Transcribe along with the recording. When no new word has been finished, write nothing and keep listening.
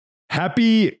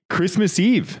Happy Christmas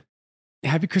Eve.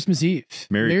 Happy Christmas Eve.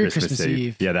 Merry Christmas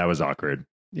Eve. Yeah, that was awkward.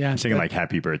 Yeah. I'm thinking like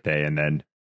happy birthday and then,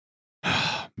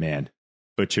 oh, man,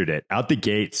 butchered it. Out the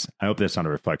gates. I hope that's not a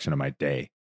reflection of my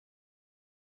day.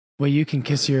 Well, you can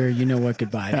kiss your you-know-what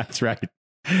goodbye. That's right.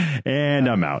 And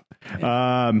I'm out.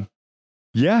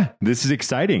 Yeah, this is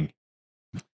exciting.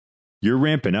 You're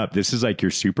ramping up. This is like your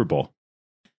Super Bowl.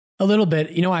 A little bit.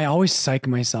 You know, I always psych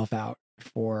myself out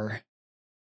for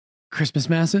Christmas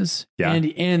masses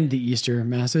and the Easter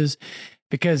masses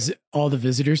because all the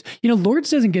visitors, you know, Lourdes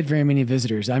doesn't get very many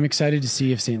visitors. I'm excited to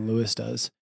see if St. Louis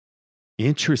does.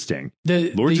 Interesting.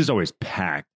 Lourdes is always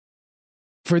packed.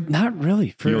 Not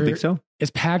really. You don't think so?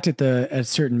 It's packed at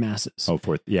certain masses. Oh,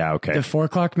 yeah, okay. The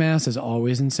 4:00 mass is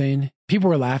always insane. People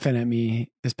were laughing at me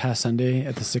this past Sunday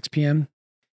at the 6 p.m.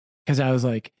 because I was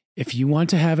like, if you want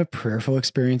to have a prayerful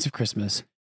experience of Christmas,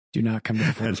 do not come to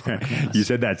the 4:00 mass. You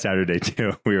said that Saturday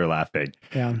too. We were laughing.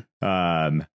 Yeah.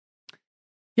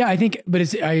 Yeah, I think,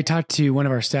 but I talked to one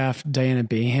of our staff, Diana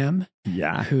Bayham.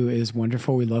 Yeah. Who is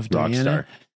wonderful. We love Rock Diana. Star.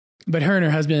 But her and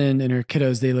her husband and her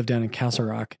kiddos, they live down in Castle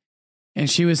Rock. And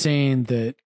she was saying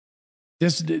that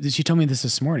she told me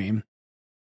this morning,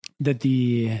 that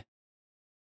the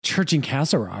church in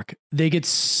Castle Rock, they get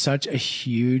such a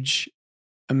huge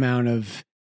amount of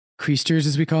creasters,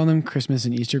 as we call them, Christmas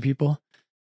and Easter people.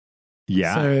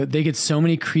 Yeah. So they get so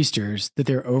many creasters that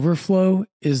their overflow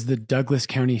is the Douglas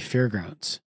County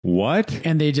Fairgrounds. What?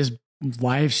 And they just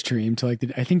live stream to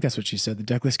I think that's what she said, the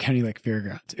Douglas County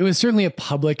Fairgrounds. It was certainly a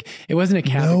public, it wasn't a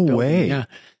Catholic building. Way. Yeah.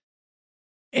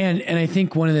 And I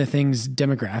think one of the things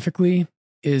demographically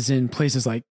is in places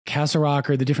like Castle Rock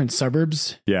or the different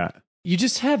suburbs. Yeah. You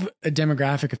just have a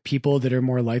demographic of people that are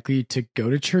more likely to go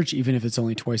to church, even if it's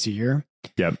only twice a year.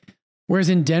 Yep. Whereas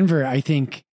in Denver, I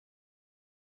think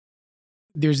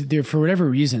there for whatever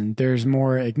reason, there's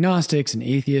more agnostics and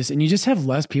atheists, and you just have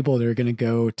less people that are going to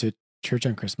go to church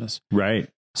on Christmas. Right.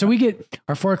 So we get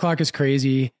our 4:00 is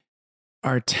crazy.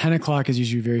 Our 10:00 is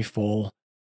usually very full.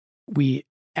 We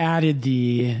added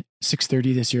the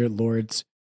 6:30 this year at Lourdes.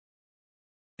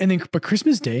 And then, but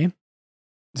Christmas Day,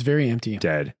 it's very empty.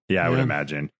 Dead. Yeah, I would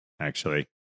imagine, actually.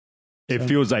 It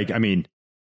feels like, I mean,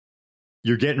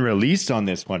 you're getting released on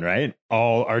this one, right?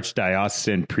 All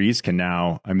archdiocesan priests can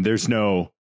now, I mean, there's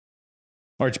no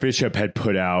Archbishop had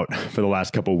put out for the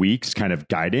last couple of weeks kind of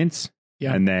guidance.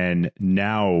 Yeah. And then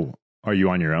now, are you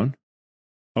on your own?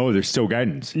 Oh, there's still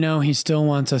guidance. No, he still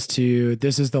wants us to,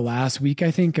 this is the last week,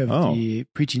 I think, of the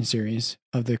preaching series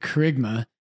of the Kerygma.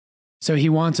 So he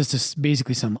wants us to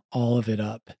basically sum all of it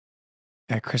up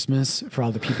at Christmas for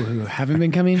all the people who haven't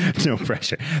been coming. No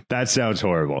pressure. That sounds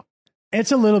horrible.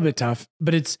 It's a little bit tough,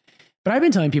 but I've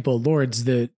been telling people, Lourdes,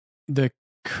 that the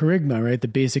Kerygma, right? The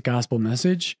basic gospel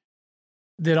message,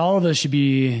 that all of us should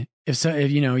be, if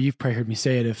you know, you've probably heard me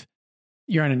say it, if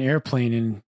you're on an airplane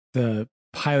and the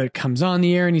pilot comes on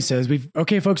the air and he says,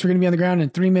 okay, folks, we're going to be on the ground in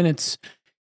 3 minutes.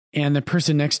 And the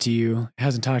person next to you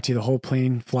hasn't talked to you the whole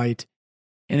plane flight.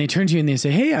 And they turn to you and they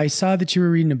say, hey, I saw that you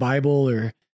were reading a Bible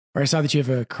or I saw that you have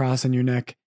a cross on your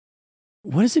neck.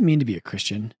 What does it mean to be a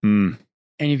Christian? Mm.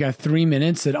 And you've got 3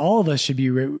 minutes that all of us should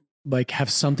be have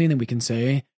something that we can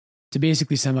say to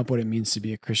basically sum up what it means to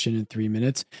be a Christian in 3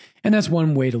 minutes. And that's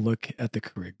one way to look at the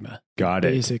Kerygma. Got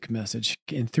it. Basic message.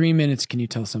 In 3 minutes, can you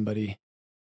tell somebody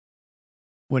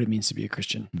what it means to be a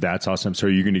Christian? That's awesome. So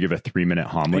are you going to give a 3-minute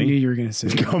homily? I knew you were going to say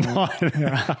that. Come on.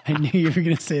 Yeah, I knew you were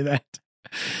going to say that.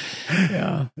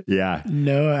 Yeah. Yeah.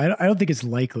 No, I don't think it's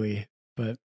likely,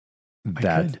 but I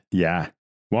could. Yeah.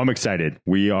 Well, I'm excited.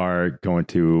 We are going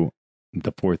to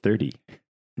the 4:30.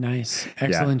 Nice.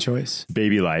 Excellent choice.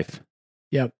 Baby life.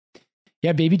 Yep.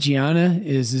 Yeah. Baby Gianna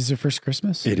is her first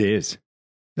Christmas. It is.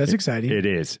 That's exciting. It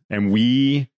is. And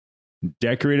we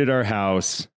decorated our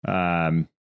house.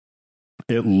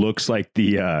 It looks like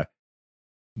the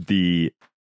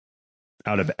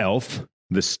out of Elf,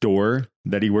 the store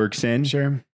that he works in.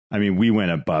 Sure. I mean, we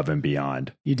went above and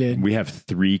beyond. You did. We have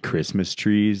 3 Christmas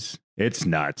trees. It's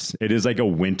nuts. It is like a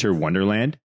winter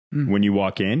wonderland when you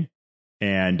walk in.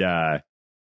 And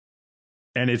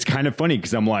it's kind of funny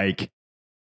because I'm like,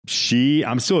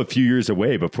 I'm still a few years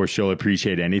away before she'll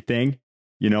appreciate anything.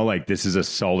 You know, like this is a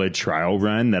solid trial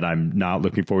run that I'm not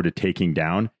looking forward to taking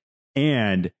down.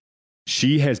 And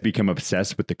she has become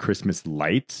obsessed with the Christmas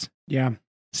lights. Yeah.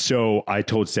 So I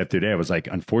told Steph today, I was like,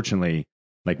 unfortunately,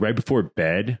 like right before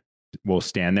bed, we'll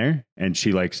stand there and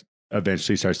she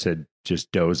eventually starts to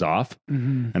just doze off.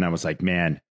 Mm-hmm. And I was like,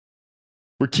 man,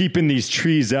 we're keeping these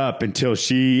trees up until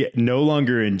she no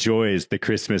longer enjoys the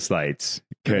Christmas lights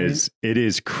because it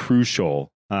is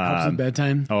crucial. Helps with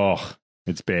bedtime. Oh,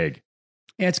 it's big.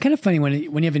 Yeah, it's kind of funny when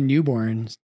you have a newborn.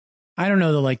 I don't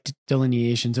know the like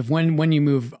delineations of when you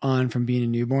move on from being a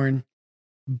newborn,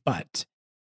 but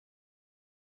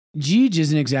Gigi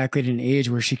isn't exactly at an age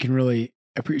where she can really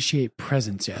appreciate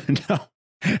presents yet. No.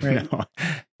 Right.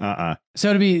 No.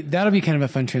 So that'll be kind of a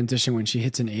fun transition when she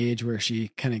hits an age where she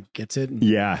kind of gets it. And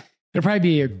Yeah. it'll probably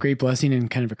be a great blessing and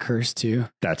kind of a curse too.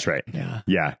 That's right. Yeah.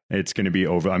 Yeah. It's going to be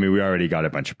over. I mean, we already got a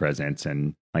bunch of presents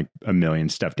and like a million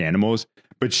stuffed animals,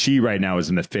 but she right now is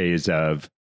in the phase of,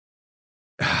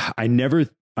 I never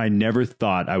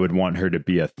thought I would want her to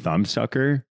be a thumb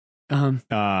sucker. And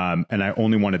I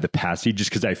only wanted the passy just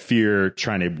because I fear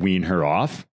trying to wean her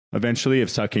off eventually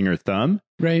of sucking her thumb.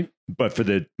 Right. But for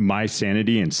my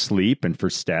sanity and sleep and for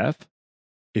Steph,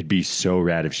 it'd be so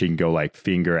rad if she can go like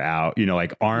finger out,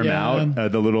 like arm out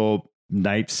the little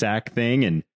night sack thing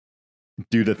and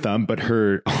do the thumb. But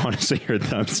honestly, her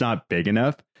thumb's not big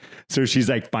enough. So she's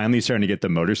like finally starting to get the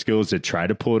motor skills to try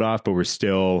to pull it off, but we're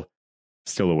still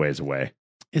a ways away.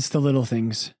 It's the little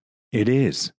things. It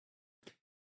is.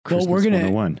 Well, Christmas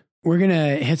 101. we're going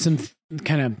to hit some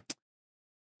kind of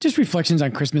just reflections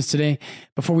on Christmas today.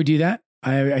 Before we do that,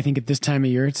 I think at this time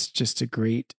of year, it's just a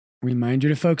great reminder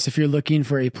to folks, if you're looking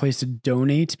for a place to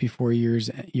donate before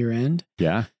year end.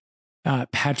 Yeah.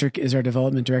 Patrick is our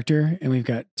development director, and we've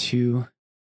got two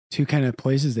kind of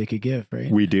places they could give,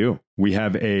 right? We do. We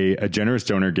have a generous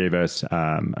donor gave us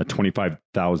a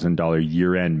 $25,000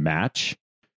 year-end match,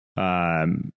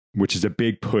 which is a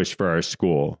big push for our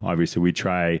school. Obviously, we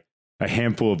try a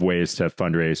handful of ways to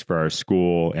fundraise for our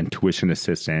school and tuition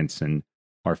assistance and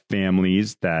our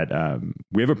families that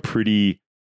we have a pretty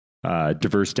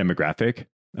diverse demographic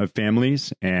of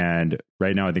families. And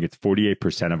right now, I think it's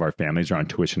 48% of our families are on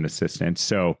tuition assistance.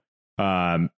 So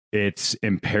it's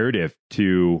imperative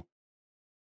to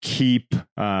keep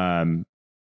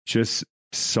just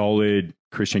solid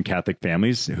Christian Catholic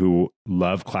families who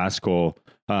love classical,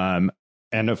 and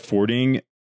affording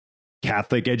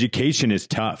Catholic education is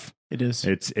tough. It is.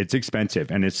 It's expensive,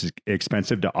 and it's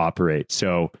expensive to operate.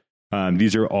 So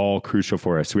these are all crucial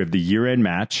for us. So we have the year-end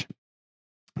match,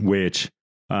 which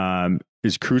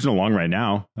is cruising along right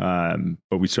now,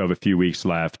 but we still have a few weeks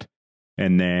left.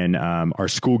 And then our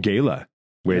school gala,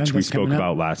 which we spoke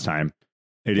about last time.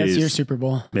 That's your Super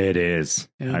Bowl. It is.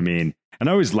 Yeah. I mean, and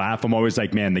I always laugh. I'm always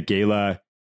like, man, the gala,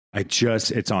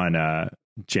 it's on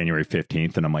January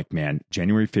 15th. And I'm like, man,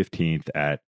 January 15th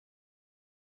at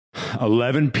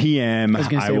 11 p.m. I was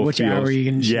going to say, which hour are you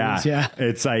going to choose? Yeah.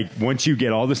 It's like, once you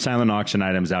get all the silent auction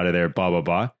items out of there, blah, blah,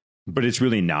 blah. But it's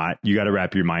really not. You got to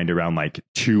wrap your mind around like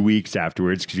 2 weeks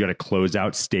afterwards, because you got to close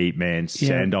out statements,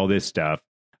 send all this stuff.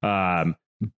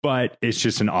 But it's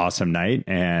just an awesome night.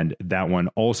 And that one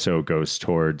also goes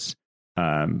towards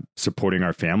supporting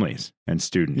our families and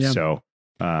students. Yeah. So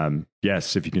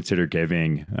yes, if you consider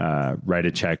giving, write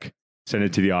a check, send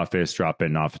it to the office, drop it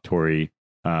in offertory,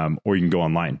 or you can go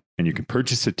online and you can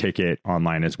purchase a ticket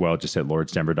online as well, just at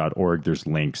lordsdenver.org. There's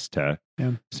links to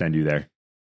send you there.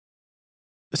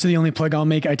 So the only plug I'll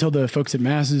make, I told the folks at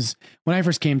Mass, is when I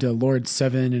first came to Lourdes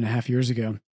 7.5 years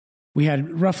ago, we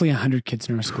had roughly 100 kids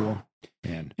in our school.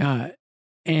 Man.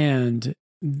 And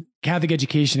Catholic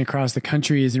education across the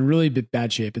country is in really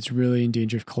bad shape. It's really in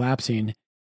danger of collapsing.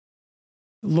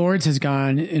 Lourdes has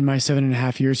gone in my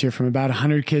 7.5 years here from about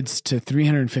 100 kids to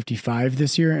 355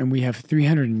 this year. And we have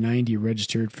 390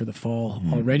 registered for the fall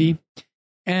already.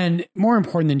 And more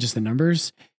important than just the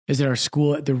numbers is that our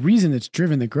school, the reason that's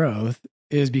driven the growth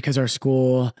is because our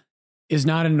school is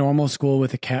not a normal school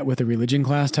with a religion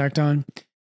class tacked on.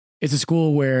 It's a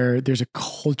school where there's a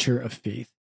culture of faith.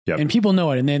 Yep. And people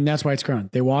know it. And then that's why it's grown.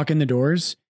 They walk in the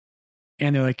doors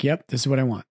and they're like, yep, this is what I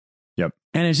want. Yep.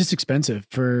 And it's just expensive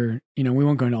for, we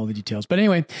won't go into all the details. But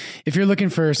anyway, if you're looking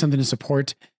for something to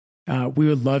support, we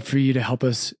would love for you to help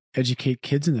us educate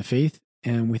kids in the faith.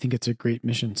 And we think it's a great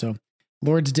mission. So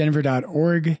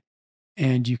lordsdenver.org,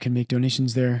 and you can make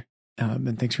donations there.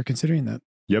 And thanks for considering that.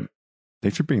 Yep.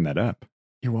 Thanks for bringing that up.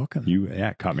 You're welcome. You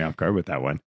caught me off guard with that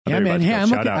one. Yeah, man. Hey,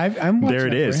 I'm there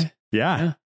it is.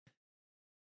 Yeah.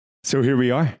 So here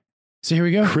we are. So here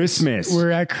we go. Christmas.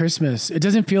 We're at Christmas. It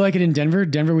doesn't feel like it in Denver.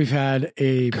 Denver, we've had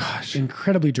a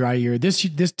incredibly dry year. This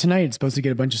tonight, it's supposed to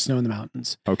get a bunch of snow in the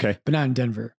mountains. Okay. But not in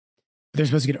Denver. They're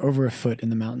supposed to get over a foot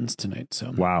in the mountains tonight.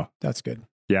 So wow, that's good.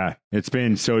 Yeah. It's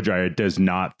been so dry. It does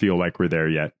not feel like we're there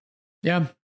yet. Yeah.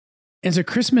 And so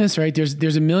Christmas, right?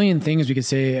 There's a million things we could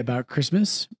say about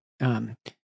Christmas.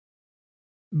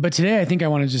 But today I think I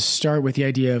want to just start with the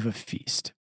idea of a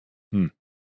feast.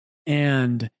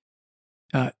 And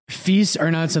feasts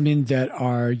are not something that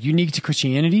are unique to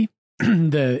Christianity.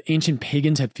 The ancient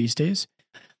pagans had feast days.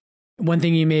 One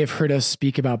thing you may have heard us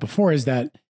speak about before is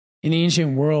that in the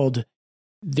ancient world,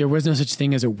 there was no such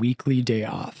thing as a weekly day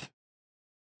off.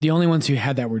 The only ones who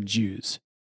had that were Jews.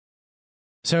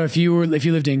 So if you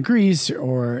lived in Greece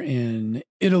or in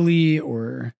Italy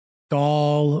or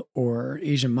Gaul or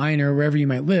Asia Minor, wherever you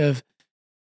might live,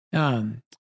 you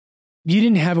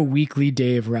didn't have a weekly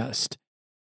day of rest.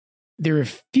 There were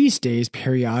feast days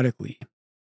periodically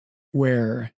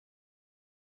where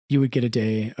you would get a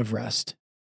day of rest,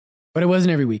 but it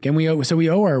wasn't every week. And we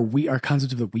owe our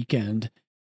concept of the weekend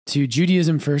to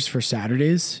Judaism first for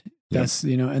Saturdays. That's,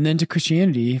 and then to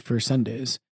Christianity for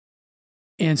Sundays.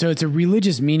 And so it's a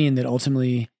religious meaning that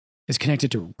ultimately is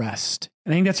connected to rest.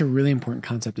 And I think that's a really important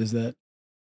concept, is that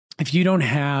if you don't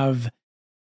have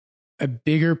a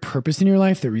bigger purpose in your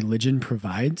life that religion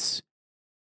provides,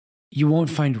 you won't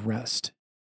find rest.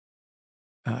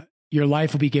 Your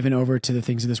life will be given over to the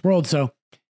things of this world. So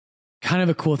kind of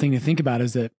a cool thing to think about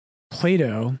is that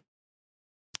Plato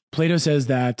says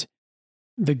that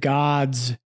the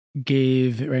gods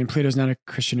gave, right? And Plato's not a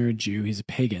Christian or a Jew, he's a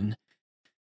pagan.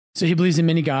 So he believes in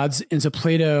many gods. And so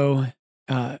Plato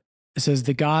says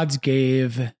the gods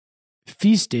gave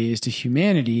feast days to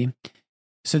humanity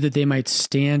so that they might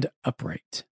stand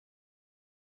upright.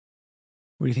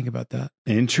 What do you think about that?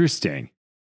 Interesting.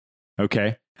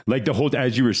 Okay. Like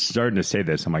as you were starting to say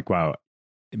this, I'm like, wow,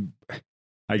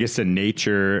 I guess the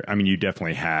nature, I mean, you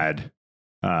definitely had,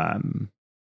 I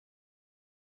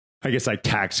guess like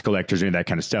tax collectors and that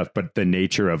kind of stuff, but the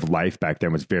nature of life back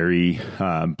then was very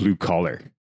blue collar.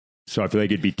 So I feel like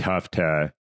it'd be tough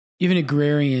to... Even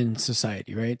agrarian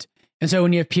society, right? And so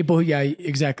when you have people, yeah,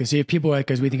 exactly. So you have people like,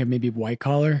 as we think of maybe white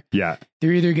collar. Yeah.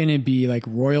 They're either going to be like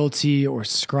royalty or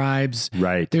scribes.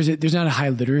 Right. There's not a high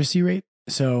literacy rate.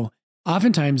 So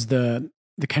oftentimes the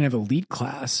kind of elite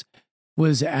class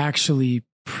was actually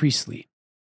priestly.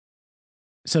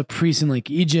 So priests in like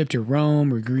Egypt or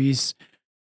Rome or Greece,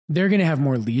 they're going to have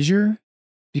more leisure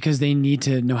because they need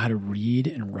to know how to read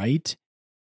and write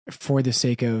for the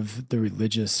sake of the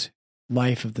religious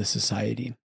life of the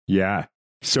society. Yeah.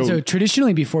 So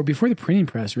traditionally before the printing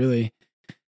press, really,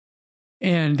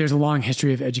 and there's a long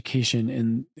history of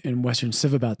education in Western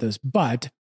Civ about this, but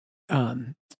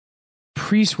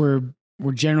priests were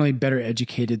generally better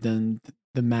educated than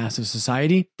the mass of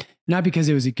society, not because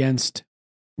it was we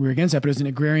were against that, but it was an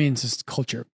agrarian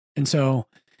culture. And so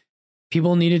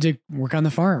people needed to work on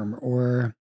the farm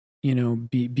or,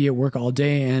 be at work all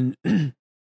day, and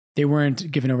they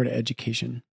weren't given over to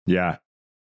education. Yeah.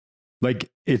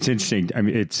 Like, it's interesting. I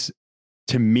mean,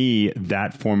 to me,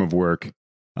 that form of work,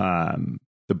 the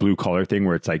blue collar thing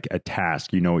where it's like a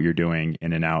task, you know what you're doing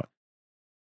in and out.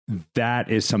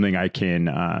 That is something I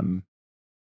can,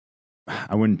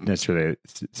 I wouldn't necessarily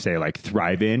say like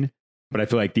thrive in, but I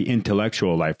feel like the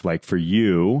intellectual life, like for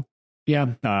you, yeah,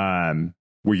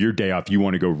 where your day off, you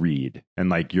want to go read and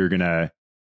like, you're going to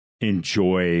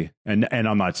enjoy, and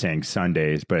I'm not saying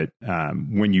Sundays, but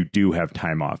when you do have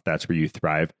time off, that's where you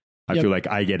thrive. I feel like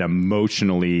I get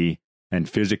emotionally and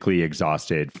physically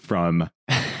exhausted from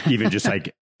even just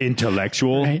like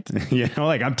intellectual, right.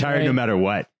 Like I'm tired no matter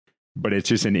what, but it's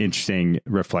just an interesting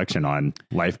reflection on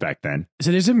life back then.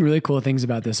 So there's some really cool things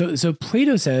about this. So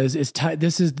Plato says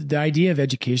this is the idea of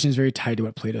education is very tied to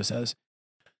what Plato says.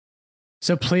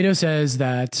 So Plato says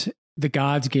that the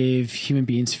gods gave human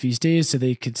beings feast days so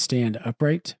they could stand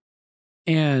upright.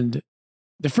 And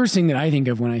the first thing that I think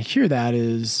of when I hear that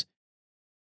is,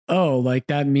 oh, like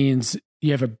that means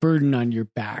you have a burden on your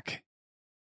back.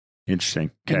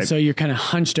 Interesting. Okay. And so you're kind of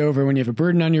hunched over when you have a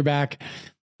burden on your back.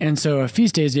 And so a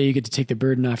feast day is day you get to take the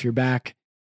burden off your back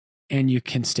and you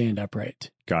can stand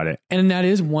upright. Got it. And that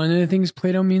is one of the things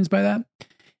Plato means by that.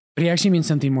 But he actually means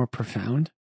something more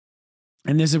profound.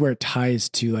 And this is where it ties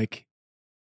to like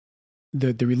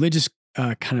the religious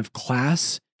kind of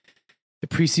class, the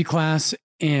priestly class,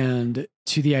 and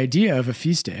to the idea of a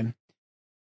feast day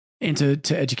and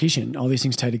to education. All these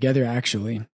things tie together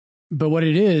actually. But what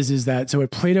it is that, so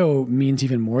what Plato means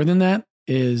even more than that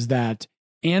is that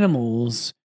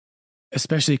animals,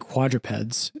 especially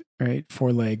quadrupeds, right,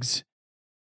 4 legs,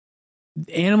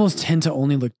 animals tend to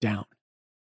only look down.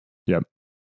 Yep.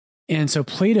 And so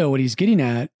Plato, what he's getting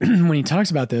at when he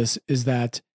talks about this is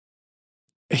that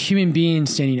a human being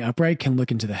standing upright can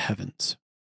look into the heavens.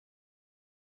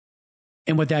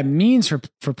 And what that means for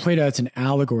Plato, it's an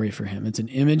allegory for him. It's an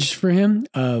image for him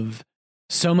of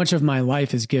so much of my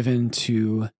life is given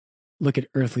to look at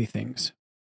earthly things.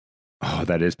 Oh,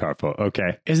 that is powerful.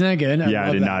 Okay. Isn't that good?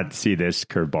 I did not see this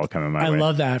curveball coming my way. I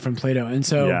love that from Plato. And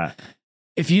so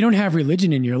if you don't have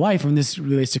religion in your life, when this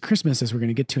relates to Christmas, as we're going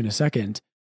to get to in a second,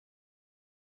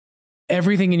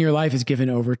 everything in your life is given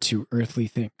over to earthly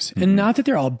things. Mm-hmm. And not that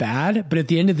they're all bad, but at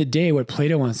the end of the day, what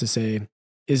Plato wants to say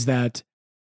is that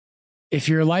if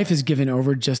your life is given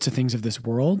over just to things of this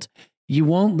world, you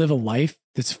won't live a life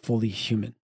that's fully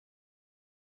human.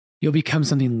 You'll become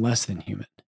something less than human.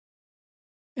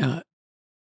 And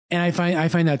I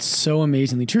find that so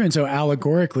amazingly true. And so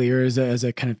allegorically, or as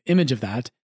a kind of image of that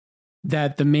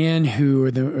the man who,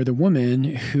 or the woman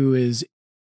who is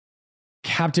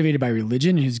captivated by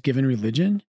religion, who's given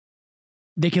religion,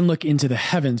 they can look into the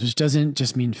heavens, which doesn't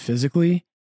just mean physically.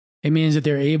 It means that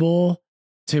they're able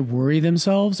to worry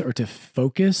themselves or to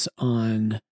focus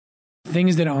on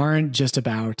things that aren't just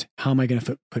about how am I going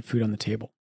to put food on the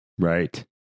table. Right.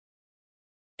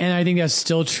 And I think that's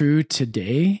still true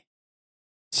today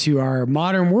to our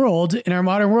modern world. In our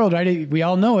modern world, right? We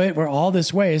all know it. We're all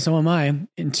this way. So am I,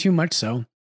 and too much so.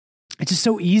 It's just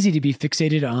so easy to be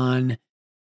fixated on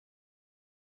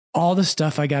all the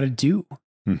stuff I got to do.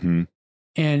 Mm-hmm.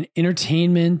 And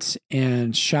entertainment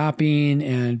and shopping,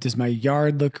 and does my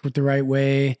yard look the right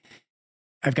way?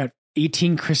 I've got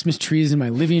 18 Christmas trees in my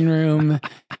living room.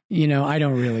 I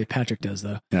don't really. Patrick does,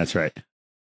 though. That's right.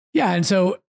 Yeah. And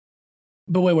so,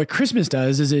 but what Christmas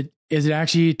does is it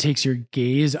actually takes your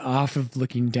gaze off of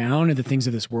looking down at the things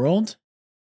of this world,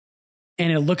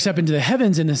 and it looks up into the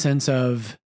heavens in the sense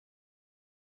of,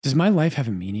 does my life have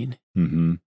a meaning?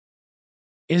 Mm-hmm.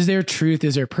 Is there truth?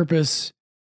 Is there purpose?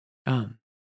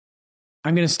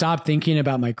 I'm going to stop thinking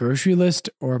about my grocery list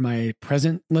or my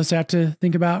present list I have to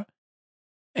think about.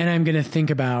 And I'm going to think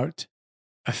about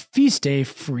a feast day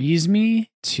frees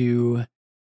me to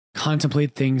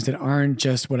contemplate things that aren't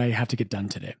just what I have to get done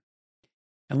today.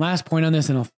 And last point on this,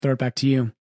 and I'll throw it back to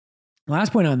you.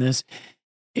 Last point on this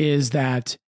is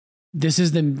that this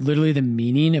is literally the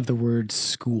meaning of the word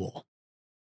school.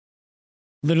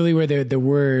 Literally where the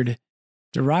word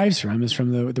derives from is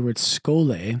from the word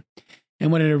skole.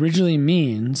 And what it originally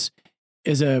means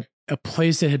is a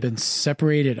place that had been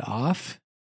separated off.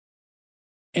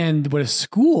 And what a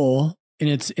school in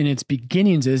its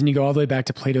beginnings is, and you go all the way back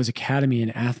to Plato's Academy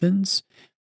in Athens.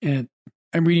 And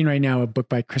I'm reading right now a book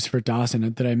by Christopher Dawson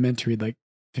that I meant to read like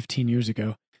 15 years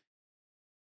ago.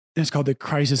 It's called The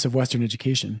Crisis of Western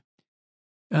Education.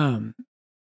 But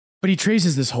he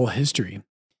traces this whole history.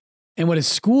 And what a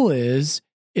school is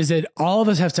that all of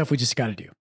us have stuff we just got to do.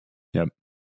 Yep.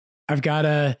 I've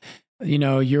got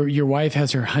your wife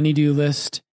has her honeydew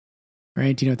list,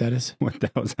 right? Do you know what that is? What the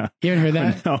hell's that? You haven't heard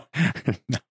that? No.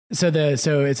 No.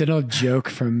 So it's an old joke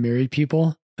from married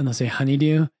people, and they'll say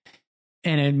honeydew,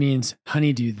 and it means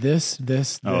honeydew this.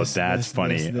 Oh, that's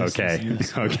funny. Okay.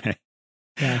 Okay.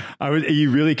 Yeah.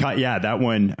 You really caught, that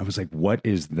one. I was like, what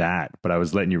is that? But I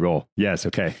was letting you roll. Yes.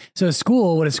 Okay. So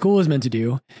what a school was meant to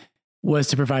do was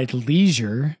to provide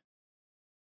leisure,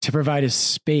 to provide a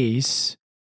space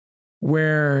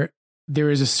where there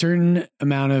is a certain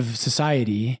amount of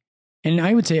society. And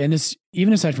I would say, and this,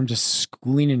 even aside from just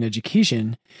schooling and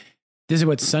education, this is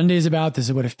what Sunday is about. This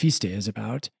is what a feast day is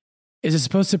about. Is it's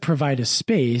supposed to provide a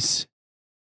space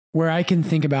where I can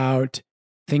think about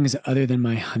things other than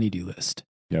my honeydew list.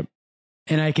 Yep.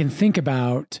 And I can think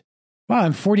about, wow,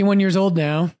 I'm 41 years old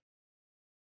now.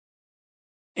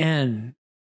 And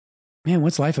man,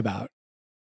 what's life about?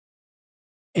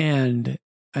 And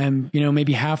I'm,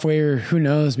 maybe halfway, or who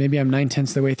knows, maybe I'm 9/10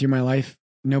 of the way through my life.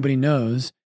 Nobody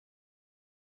knows.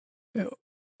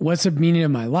 What's the meaning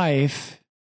of my life?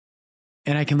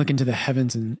 And I can look into the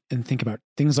heavens and think about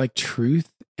things like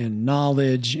truth and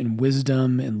knowledge and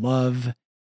wisdom and love.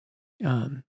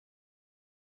 And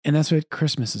that's what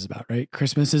Christmas is about, right?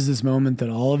 Christmas is this moment that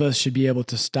all of us should be able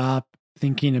to stop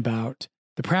thinking about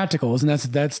the practicals. And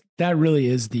that really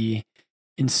is the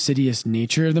insidious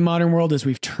nature of the modern world, is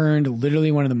we've turned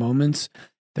literally one of the moments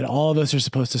that all of us are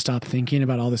supposed to stop thinking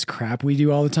about all this crap we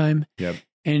do all the time. Yep.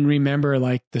 And remember,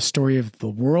 like, the story of the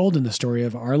world and the story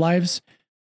of our lives,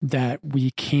 that we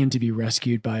came to be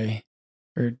rescued by,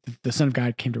 or the Son of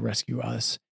God came to rescue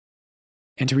us,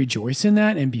 and to rejoice in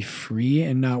that and be free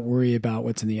and not worry about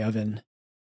what's in the oven.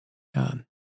 And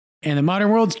the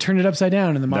modern world's turned it upside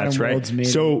down, and the modern world's made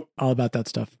it all about that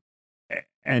stuff.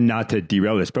 And not to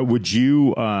derail this, but would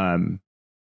you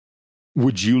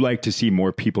like to see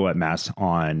more people at Mass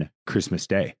on Christmas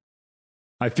Day?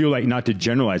 I feel like, not to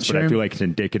generalize, Sure. but I feel like it's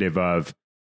indicative of,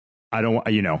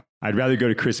 I'd rather go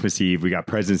to Christmas Eve. We got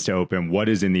presents to open. What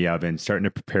is in the oven? Starting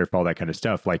to prepare for all that kind of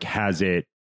stuff. Like, has it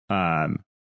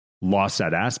lost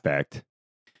that aspect?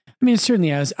 I mean, it certainly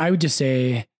has. I would just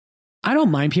say, I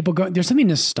don't mind people going. There's something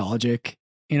nostalgic,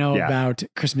 about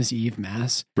Christmas Eve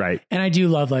Mass. Right. And I do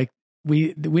love, like,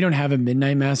 we don't have a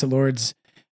midnight Mass at Lourdes,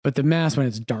 but the Mass when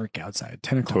it's dark outside,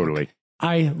 10 o'clock. Totally.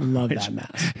 I love that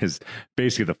Mass. It's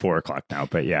basically the 4 o'clock now,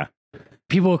 but yeah.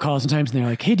 people will call sometimes and they're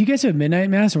like, "Hey, do you guys have midnight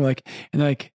mass?" And we're like, and they're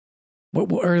like,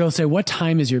 "What?" Or they'll say, "What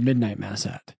time is your midnight mass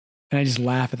at?" And I just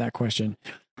laugh at that question.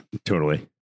 Totally.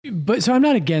 But so I'm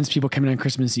not against people coming on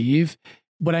Christmas Eve.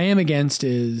 What I am against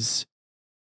is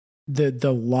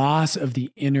the loss of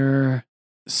the inner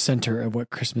center of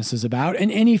what Christmas is about,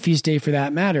 and any feast day for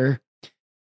that matter.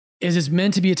 Is it's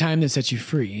meant to be a time that sets you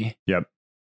free. Yep.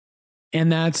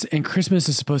 And Christmas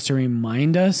is supposed to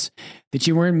remind us that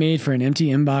you weren't made for an empty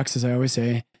inbox, as I always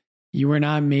say. You were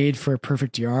not made for a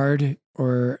perfect yard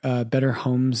or a better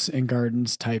homes and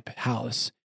gardens type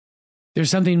house.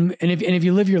 There's something, and if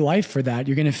you live your life for that,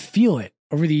 you're going to feel it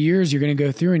over the years. You're going to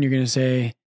go through and you're going to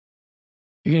say,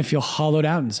 you're going to feel hollowed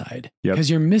out inside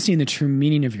because you're missing the true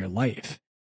meaning of your life.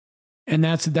 And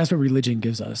that's what religion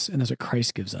gives us. And that's what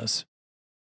Christ gives us.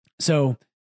 So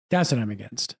that's what I'm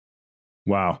against.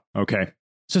 Wow. Okay.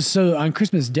 So on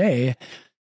Christmas Day,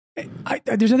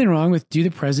 there's nothing wrong with do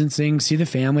the presents thing, see the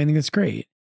family. I think that's great.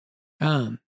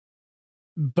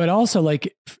 But also,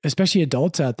 like, especially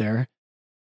adults out there,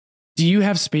 do you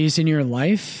have space in your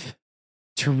life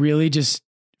to really just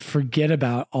forget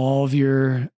about all of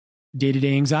your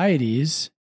day-to-day anxieties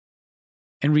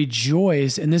and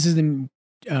rejoice? And this is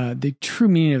the true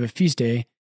meaning of a feast day.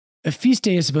 A feast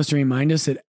day is supposed to remind us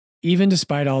that even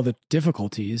despite all the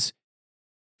difficulties,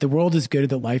 the world is good,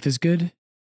 that life is good,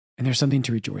 and there's something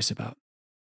to rejoice about.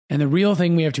 And the real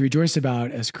thing we have to rejoice about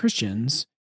as Christians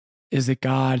is that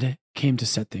God came to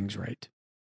set things right.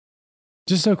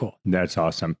 Just so cool. That's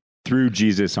awesome. Through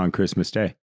Jesus on Christmas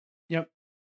Day. Yep.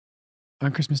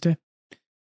 On Christmas Day.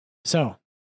 So,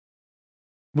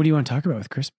 what do you want to talk about with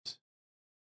Christmas?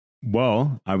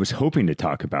 Well, I was hoping to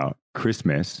talk about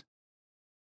Christmas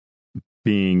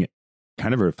being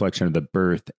kind of a reflection of the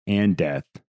birth and death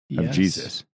of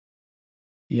Jesus.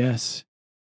 Yes.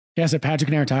 Yeah, so Patrick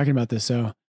and I are talking about this.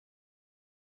 So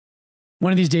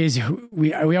one of these days,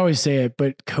 we always say it,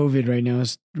 but COVID right now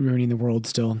is ruining the world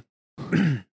still.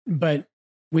 But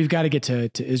we've got to get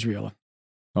to Israel.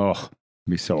 Oh, it'd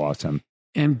be so awesome.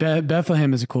 And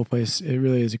Bethlehem is a cool place. It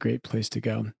really is a great place to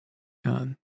go.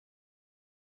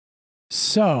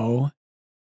 So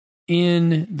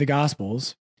in the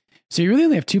Gospels, so you really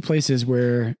only have two places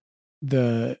where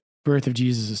the birth of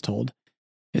Jesus is told.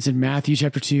 It's in Matthew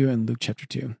chapter 2 and Luke chapter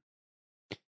 2.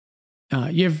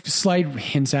 You have slight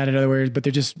hints at it otherwise, but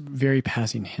they're just very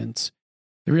passing hints.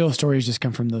 The real stories just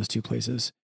come from those two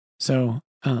places. So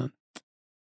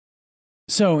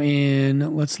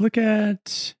let's look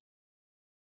at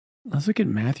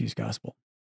Matthew's gospel.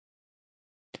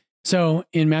 So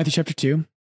in Matthew chapter 2,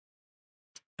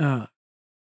 by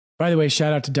the way,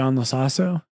 shout out to Don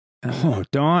Lasasso.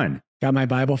 Don. Got my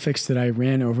Bible fixed that I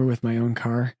ran over with my own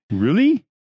car. Really?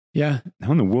 Yeah.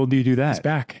 How in the world do you do that? It's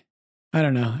back. I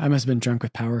don't know. I must have been drunk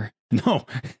with power. No.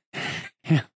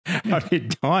 Yeah. How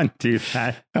did Dawn do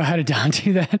that? Oh, how did Dawn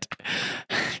do that?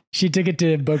 She took it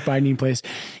to a book binding place,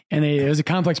 and it was a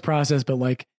complex process, but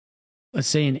like, let's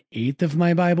say an eighth of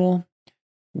my Bible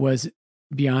was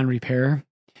beyond repair.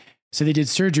 So they did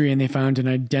surgery and they found an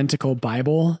identical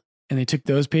Bible, and they took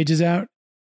those pages out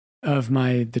of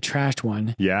the trashed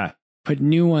one. Yeah. Put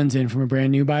new ones in from a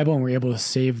brand new Bible, and were able to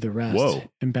save the rest. Whoa.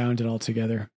 And bound it all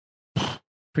together.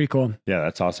 Pretty cool. Yeah,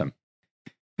 that's awesome.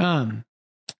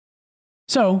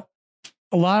 So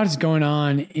a lot is going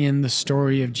on in the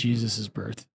story of Jesus's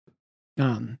birth. So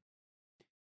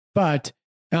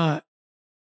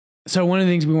one of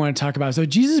the things we want to talk about, so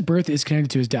Jesus' birth is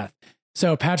connected to his death.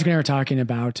 So Patrick and I were talking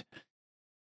about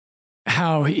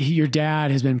how your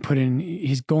dad has been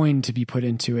he's going to be put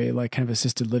into a like kind of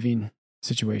assisted living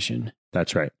situation.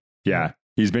 That's right. Yeah.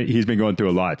 He's been going through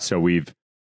a lot. So we've,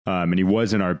 and he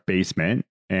was in our basement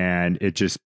and it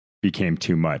just became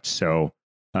too much. So,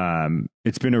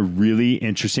 it's been a really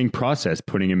interesting process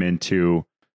putting him into,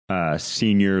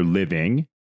 senior living.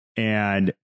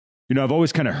 And, you know, I've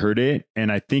always kind of heard it.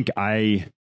 And I think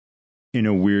in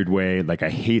a weird way, like I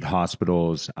hate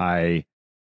hospitals. I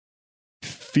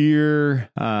fear,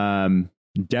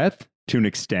 death to an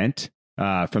extent,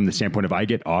 from the standpoint of I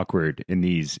get awkward in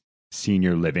these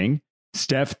senior living.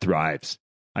 Steph thrives.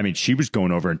 I mean, she was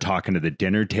going over and talking to the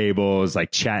dinner tables,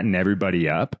 like chatting everybody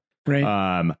up.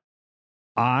 Right.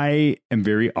 I am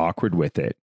very awkward with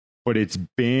it, but it's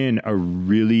been a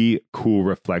really cool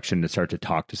reflection to start to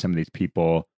talk to some of these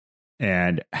people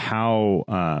and how,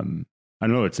 I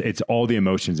don't know, it's all the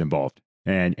emotions involved,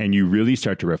 and you really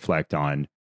start to reflect on,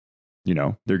 you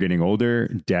know, they're getting older,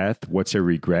 death, what's their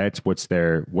regrets, what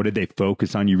did they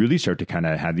focus on? You really start to kind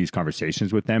of have these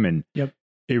conversations with them, and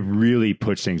it really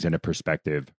puts things into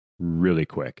perspective really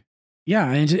quick.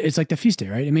 Yeah. And it's like the feast day,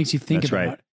 right? It makes you think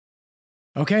about,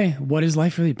 okay, what is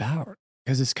life really about?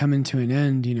 because it's coming to an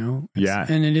end, you know? Yeah.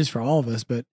 And it is for all of us,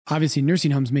 but obviously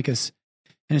nursing homes make us,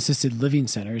 and assisted living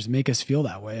centers make us feel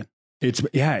that way.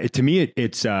 To me,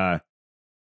 it's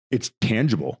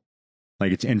tangible.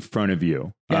 Like it's in front of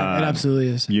you. Yeah, it absolutely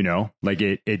is. You know, like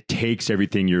it takes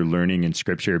everything you're learning in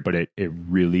scripture, but it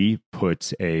really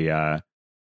puts a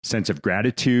sense of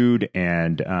gratitude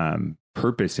and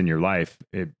purpose in your life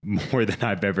more than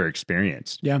I've ever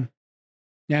experienced. Yeah.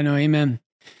 Yeah, no, amen.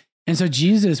 And so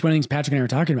Jesus, one of the things Patrick and I were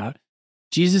talking about,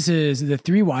 Jesus is the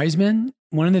three wise men.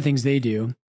 One of the things they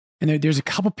do, and there's a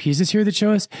couple pieces here that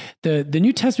show us, the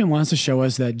New Testament wants to show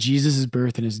us that Jesus'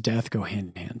 birth and his death go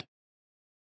hand in hand.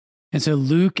 And so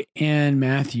Luke and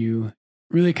Matthew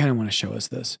really kind of want to show us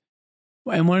this.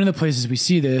 And one of the places we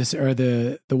see this are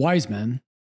the wise men.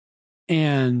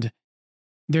 And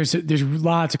there's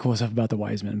lots of cool stuff about the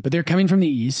wise men, but they're coming from the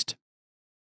east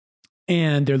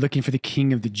and they're looking for the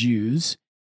king of the Jews.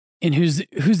 And who's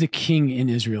the king in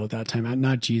Israel at that time?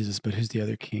 Not Jesus, but who's the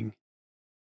other king?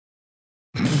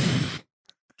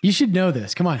 You should know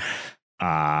this. Come on.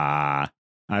 I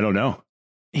don't know.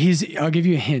 I'll give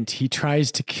you a hint. He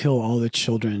tries to kill all the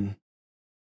children,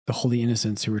 the holy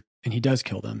innocents and he does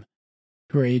kill them,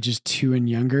 who are ages 2 and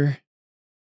younger.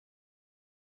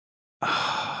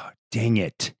 Oh, dang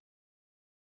it.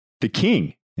 The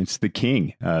king. It's the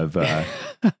king of,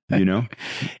 you know,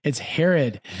 it's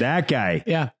Herod. That guy.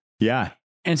 Yeah. Yeah.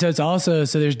 And so it's also,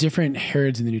 so there's different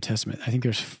Herods in the New Testament. I think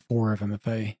there's 4 of them, if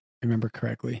I remember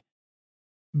correctly.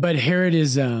 But Herod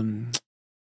is,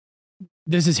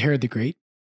 this is Herod the Great.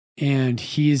 And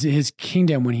his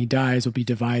kingdom, when he dies, will be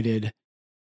divided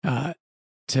to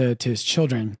his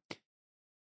children.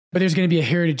 But there's going to be a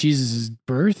Herod at Jesus'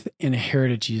 birth and a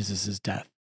Herod at Jesus' death.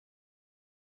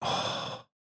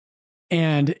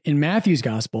 And in Matthew's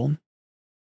gospel,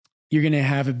 you're going to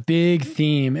have a big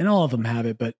theme, and all of them have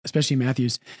it, but especially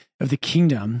Matthew's, of the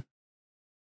kingdom.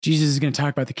 Jesus is going to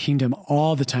talk about the kingdom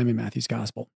all the time in Matthew's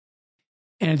gospel.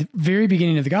 And at the very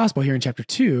beginning of the gospel here in chapter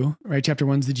 2, right? Chapter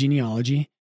 1 is the genealogy.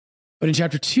 But in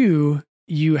chapter 2,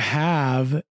 you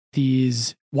have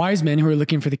these wise men who are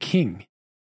looking for the king.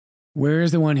 Where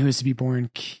is the one who is to be born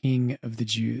king of the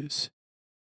Jews?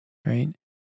 Right?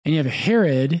 And you have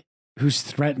Herod who's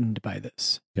threatened by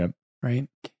this. Yep. Right?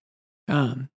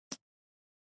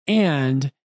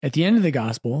 And at the end of the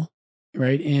gospel,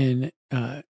 right, in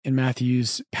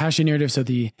Matthew's passion narrative, so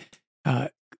the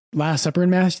Last Supper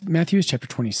in Matthew is chapter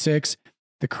 26.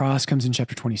 The cross comes in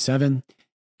chapter 27.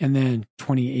 And then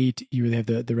 28, you really have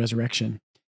the resurrection.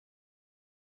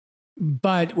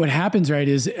 But what happens, right,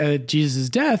 is at Jesus'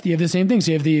 death, you have the same thing.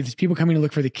 So you have these people coming to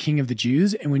look for the king of the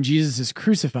Jews. And when Jesus is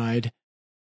crucified,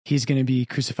 he's going to be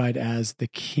crucified as the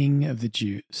king of the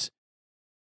Jews.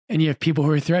 And you have people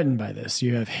who are threatened by this.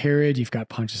 You have Herod, you've got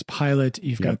Pontius Pilate,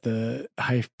 you've got the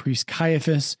high priest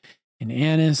Caiaphas and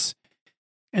Annas.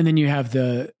 And then you have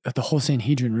the whole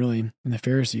Sanhedrin, really, and the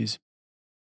Pharisees.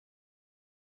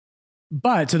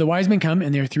 But so the wise men come,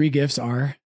 and their 3 gifts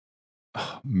are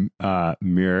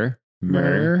myrrh,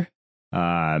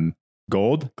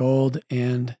 gold,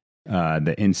 and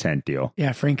the incense deal.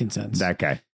 Yeah, frankincense. That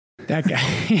guy.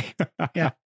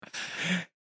 Yeah.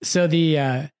 So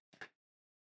the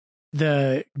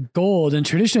gold, and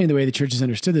traditionally the way the church has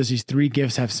understood this, these 3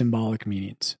 gifts have symbolic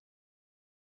meanings.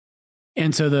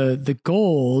 And so the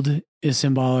gold is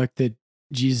symbolic that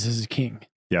Jesus is king.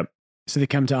 Yep. So they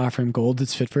come to offer him gold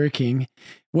that's fit for a king.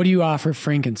 What do you offer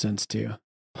frankincense to?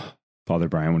 Father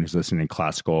Brian, when he's listening to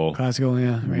classical,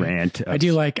 yeah, right. Rant. I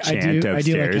do like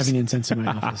having incense in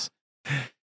my office.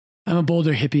 I'm a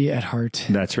Boulder hippie at heart.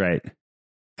 That's right.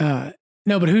 No,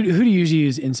 but who do you usually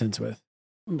use incense with?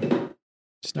 Ooh,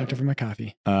 just knocked over my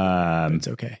coffee. It's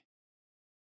okay.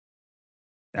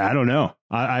 I don't know.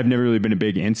 I've never really been a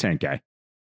big incense guy.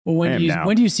 Well,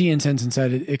 when do you see incense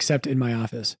inside it, except in my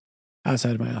office,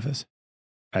 outside of my office?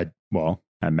 At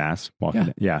Mass.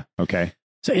 Yeah. Okay.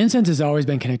 So incense has always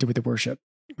been connected with the worship.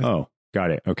 Got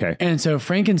it. Okay. And so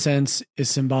frankincense is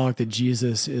symbolic that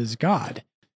Jesus is God.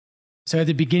 So at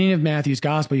the beginning of Matthew's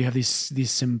gospel, you have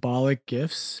these symbolic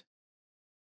gifts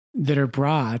that are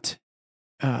brought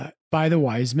by the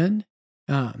wise men.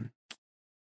 And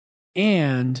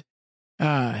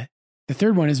the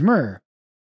third one is myrrh,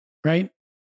 right?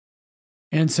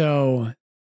 And so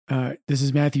this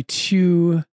is Matthew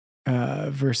 2,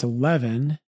 verse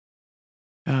 11.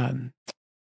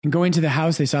 And going to the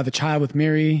house, they saw the child with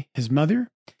Mary, his mother,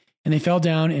 and they fell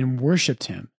down and worshiped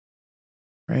him,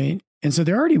 right? And so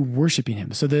they're already worshiping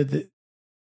him. So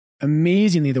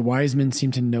amazingly, the wise men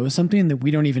seem to know something that we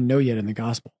don't even know yet in the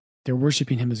gospel. They're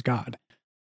worshiping him as God.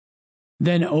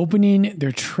 Then opening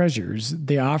their treasures,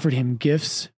 they offered him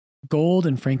gifts gold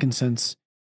and frankincense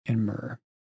and myrrh.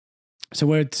 So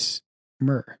what's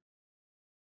myrrh?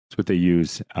 It's what they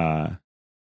use at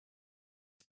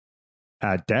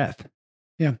death.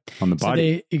 Yeah. On the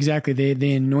body.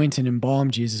 They anoint and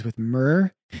embalm Jesus with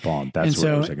myrrh. Balm. That's And what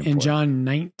I so was looking in for. John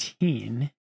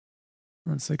 19,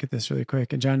 let's look at this really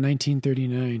quick. In John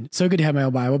 19:39. So good to have my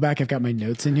old Bible back. I've got my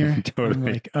notes in here. Totally.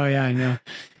 I'm like, oh yeah, I know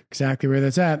exactly where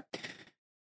that's at.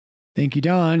 Thank you,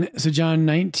 Don. So John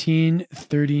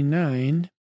 19:39.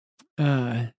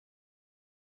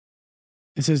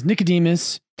 It says,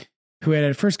 Nicodemus, who had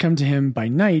at first come to him by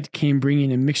night, came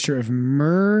bringing a mixture of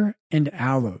myrrh and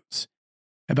aloes,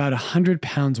 about 100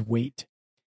 pounds weight.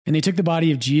 And they took the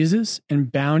body of Jesus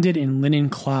and bound it in linen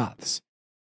cloths.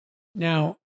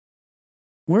 Now,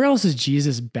 where else is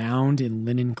Jesus bound in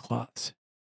linen cloths?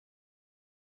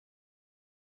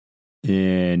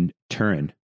 In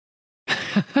Turin.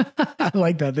 I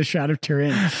like that, the Shroud of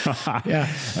Turin. Yeah.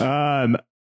 Um,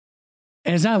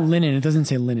 And it's not linen. It doesn't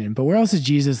say linen. But where else is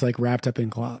Jesus like wrapped up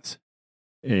in cloths?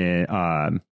 in,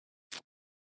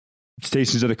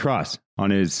 Stations of the Cross on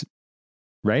his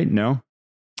right? No,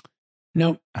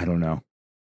 No, I don't know.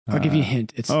 I'll give you a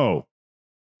hint. It's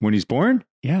When he's born?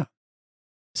 yeah.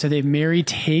 So Mary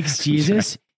takes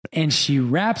Jesus and she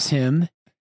wraps him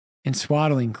in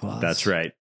swaddling cloths. That's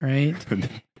right. Right.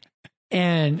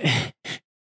 And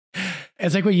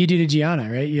it's like what you do to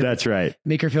Gianna, right? You That's right.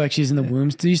 make her feel like she's in the womb.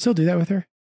 Do you still do that with her?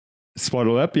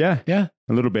 Swaddle up, yeah. Yeah.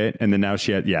 A little bit. And then now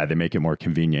they make it more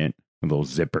convenient. A little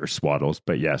zipper swaddles,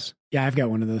 but yes. Yeah, I've got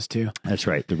one of those too. That's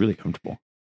right. They're really comfortable.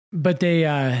 But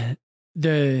the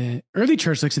early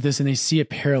church looks at this and they see a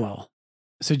parallel.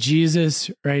 So Jesus,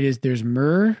 right, there's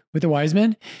myrrh with the wise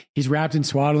men. He's wrapped in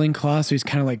swaddling cloths. So he's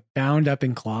kind of like bound up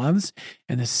in cloths.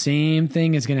 And the same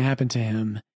thing is going to happen to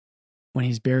him when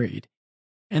he's buried.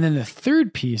 And then the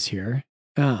third piece here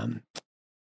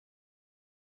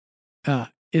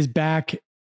is back.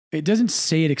 It doesn't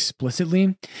say it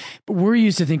explicitly, but we're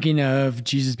used to thinking of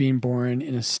Jesus being born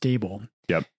in a stable.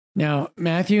 Yep. Now,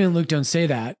 Matthew and Luke don't say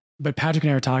that, but Patrick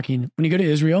and I are talking. When you go to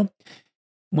Israel,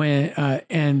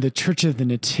 and the Church of the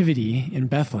Nativity in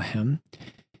Bethlehem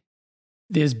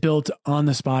is built on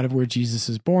the spot of where Jesus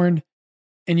is born,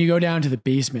 and you go down to the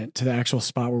basement to the actual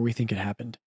spot where we think it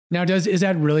happened. Now, is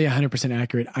that really 100%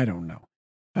 accurate? I don't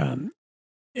know.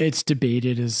 It's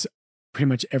debated, as pretty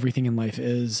much everything in life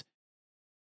is,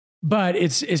 but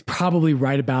it's probably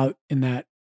right about in that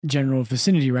general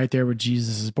vicinity right there where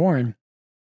Jesus is born.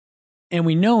 And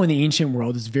we know in the ancient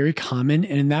world, it's very common.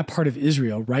 And in that part of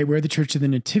Israel, right where the Church of the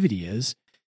Nativity is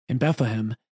in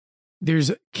Bethlehem,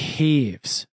 there's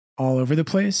caves all over the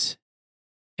place.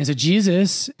 And so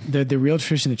Jesus, the real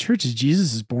tradition of the church is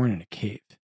Jesus is born in a cave.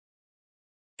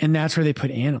 And that's where they put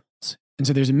animals. And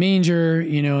so there's a manger,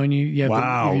 and you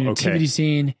have the nativity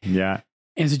scene. Yeah.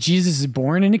 And so Jesus is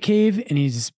born in a cave and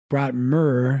he's brought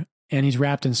myrrh and he's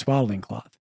wrapped in swaddling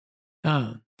cloth.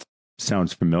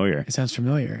 Sounds familiar. It sounds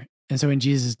familiar. And so when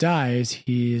Jesus dies,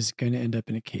 he's going to end up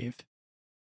in a cave.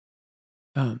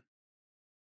 And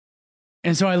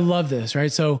so I love this,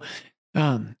 right? So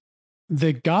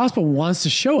the gospel wants to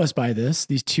show us by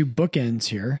these two bookends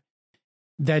here,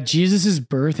 that Jesus's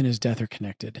birth and his death are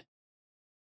connected.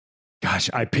 Gosh,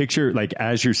 I picture, like,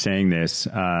 as you're saying this,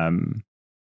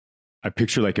 I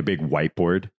picture like a big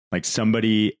whiteboard, like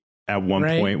somebody at one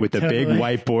point with a big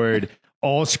whiteboard,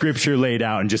 all scripture laid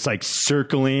out and just like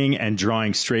circling and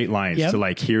drawing straight lines to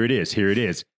like, here it is.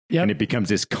 Yep. And it becomes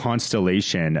this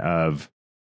constellation of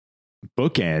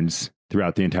bookends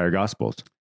throughout the entire Gospels.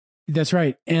 That's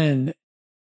right. And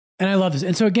I love this.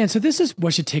 And so again, this is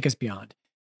what should take us beyond.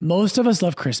 Most of us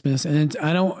love Christmas, and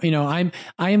I don't,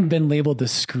 I am been labeled the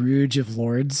Scrooge of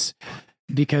Lords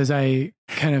because I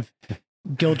kind of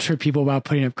guilt trip people about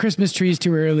putting up Christmas trees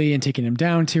too early and taking them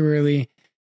down too early.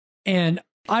 And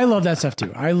I love that stuff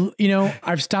too.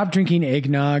 I've stopped drinking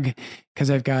eggnog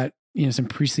because I've got, some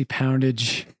priestly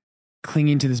poundage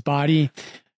clinging to this body,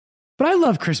 but I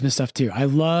love Christmas stuff too. I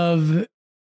love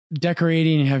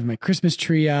decorating and having my Christmas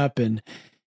tree up and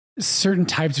certain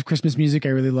types of Christmas music I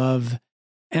really love.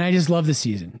 And I just love the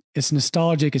season. It's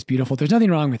nostalgic. It's beautiful. There's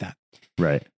nothing wrong with that.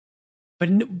 Right.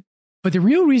 But the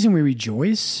real reason we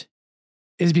rejoice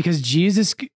is because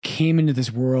Jesus came into this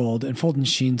world, and Fulton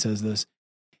Sheen says this.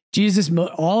 Jesus,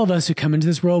 all of us who come into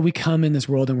this world, we come in this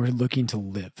world and we're looking to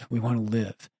live. We want to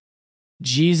live.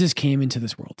 Jesus came into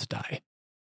this world to die.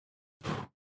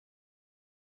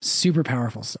 Super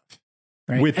powerful stuff.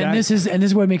 Right. This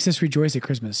is what makes us rejoice at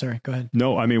Christmas. Sorry, go ahead.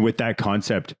 No, I mean, with that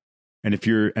concept,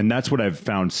 and that's what I've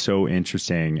found so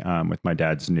interesting with my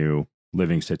dad's new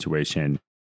living situation.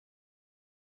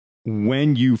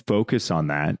 When you focus on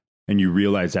that, and you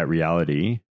realize that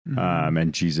reality, Mhm.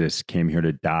 and Jesus came here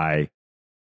to die,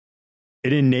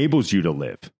 it enables you to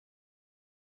live.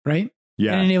 Right?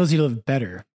 Yeah, And it enables you to live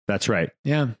better. that's right.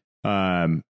 Yeah.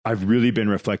 I've really been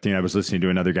reflecting. I was listening to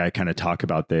another guy kind of talk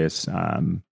about this,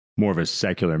 more of a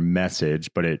secular message,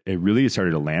 but it really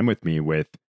started to land with me with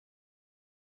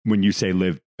when you say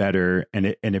live better, and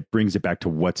it brings it back to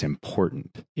what's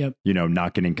important. Yep. You know,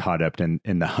 not getting caught up in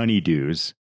the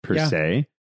honeydews per Yeah. se,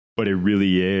 but it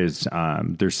really is.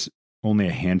 There's only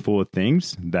a handful of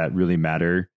things that really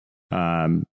matter.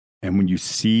 And when you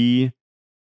see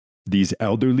these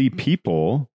elderly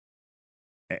people,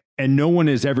 and no one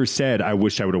has ever said, I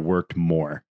wish I would have worked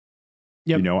more.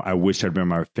 Yep. You know, I wish I'd been in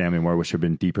my family more. I wish I'd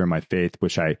been deeper in my faith.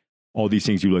 All these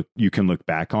things you can look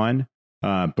back on.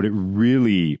 But it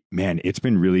really, man, it's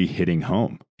been really hitting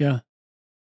home. Yeah.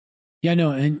 Yeah,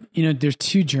 no. And, you know, there's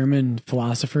two German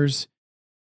philosophers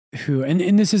who,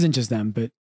 and this isn't just them,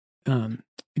 but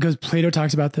because Plato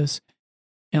talks about this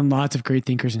and lots of great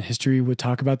thinkers in history would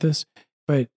talk about this,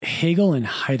 but Hegel and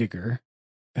Heidegger,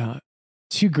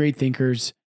 two great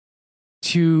thinkers,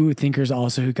 two thinkers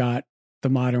also who got the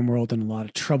modern world in a lot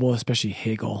of trouble, especially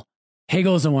Hegel.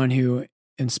 Hegel is the one who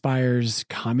inspires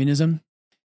communism.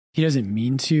 He doesn't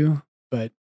mean to,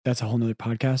 but that's a whole nother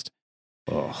podcast.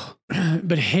 Oh,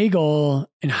 But Hegel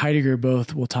and Heidegger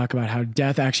both will talk about how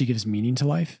death actually gives meaning to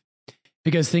life.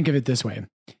 Because think of it this way.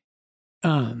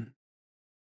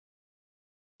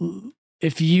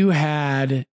 If you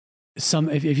had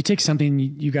if you take something,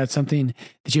 you got something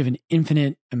that you have an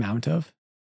infinite amount of,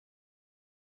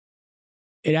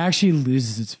 it actually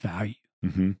loses its value.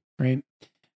 mm-hmm. Right.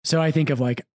 So I think of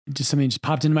like just something just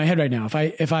popped into my head right now.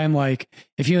 If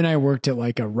you and I worked at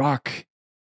like a rock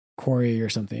quarry or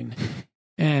something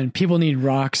and people need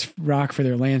rock for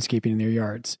their landscaping in their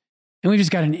yards, and we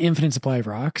just got an infinite supply of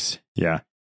rocks. Yeah.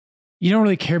 You don't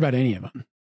really care about any of them.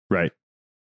 Right.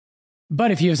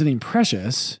 But if you have something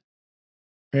precious,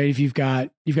 right? If you've got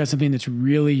something that's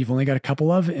really, you've only got a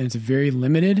couple of, and it's very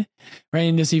limited, right?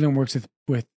 And this even works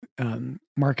with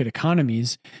market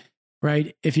economies,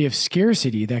 right? If you have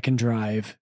scarcity, that can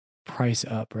drive price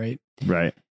up, right?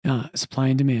 Right. Supply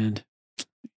and demand,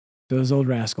 those old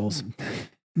rascals.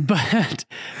 But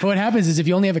what happens is if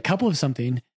you only have a couple of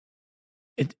something,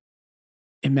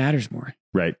 it matters more.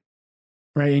 Right.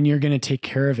 Right. And you're going to take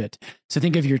care of it. So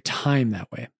think of your time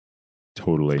that way.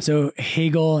 Totally. So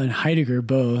Hegel and Heidegger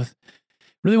both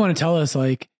really want to tell us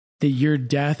like that your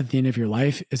death at the end of your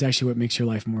life is actually what makes your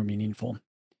life more meaningful.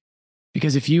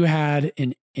 Because if you had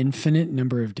an infinite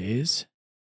number of days,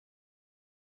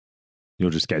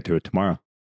 you'll just get to it tomorrow.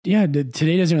 Yeah.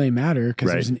 Today doesn't really matter because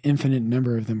Right. there's an infinite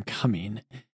number of them coming.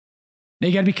 Now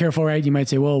you got to be careful, right? You might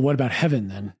say, well, what about heaven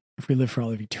then? If we live for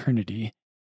all of eternity?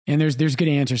 And there's good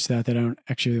answers to that I don't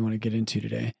actually really want to get into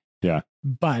today. Yeah.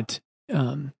 But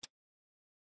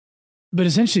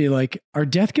essentially, like our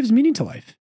death gives meaning to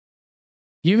life.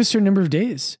 You have a certain number of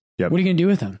days. Yep. What are you going to do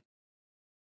with them?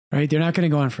 Right? They're not going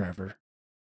to go on forever.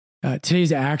 Today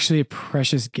is actually a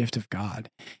precious gift of God.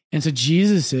 And so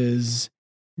Jesus's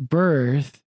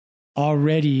birth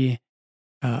already,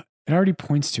 it already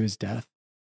points to his death.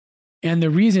 And the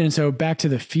reason, and so back to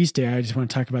the feast day, I just want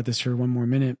to talk about this for one more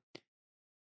minute.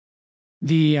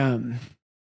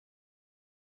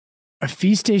 A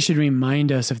feast day should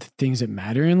remind us of the things that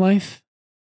matter in life.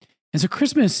 And so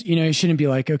Christmas, you know, it shouldn't be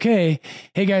like, okay,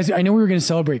 hey guys, I know we were going to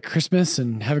celebrate Christmas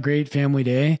and have a great family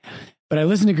day, but I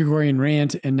listened to Gregorian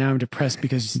rant and now I'm depressed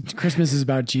because Christmas is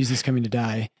about Jesus coming to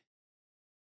die.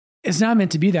 It's not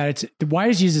meant to be that. Why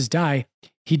does Jesus die?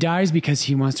 He dies because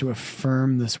he wants to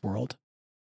affirm this world.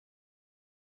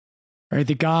 Right?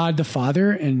 The God, the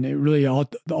Father, and really all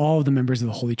of the members of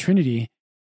the Holy Trinity,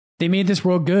 they made this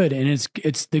world good, and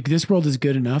this world is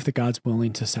good enough that God's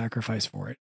willing to sacrifice for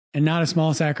it, and not a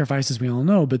small sacrifice, as we all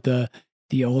know, but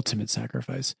the ultimate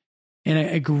sacrifice.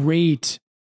 And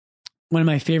one of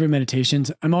my favorite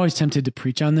meditations. I'm always tempted to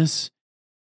preach on this.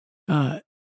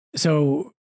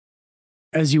 So,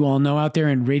 as you all know, out there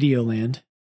in Radio Land,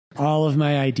 all of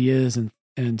my ideas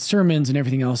and sermons and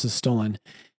everything else is stolen.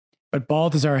 But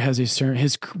Balthazar has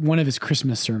one of his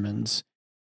Christmas sermons,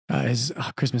 his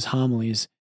Christmas homilies,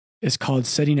 is called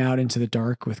 "Setting Out into the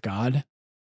Dark with God."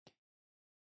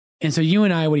 And so you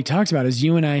and I, what he talks about is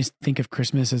you and I think of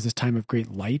Christmas as this time of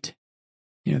great light.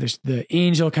 You know, there's the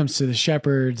angel comes to the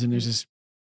shepherds, and there's this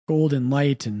golden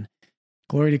light, and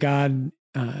glory to God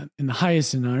in the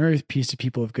highest, and on earth peace to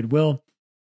people of goodwill.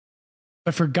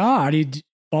 But for God,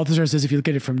 Balthazar says, if you look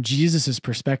at it from Jesus's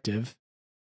perspective,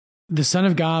 the Son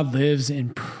of God lives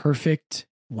in perfect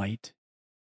light,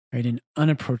 right? In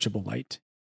unapproachable light.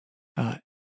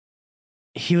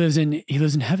 he lives in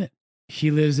heaven.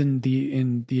 He lives in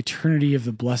the eternity of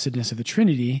the blessedness of the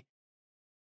Trinity.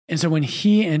 And so when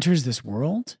he enters this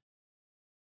world,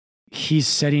 he's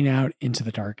setting out into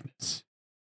the darkness.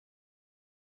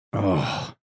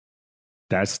 Oh,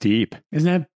 that's deep.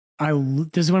 Isn't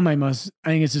that, this is one of my most, I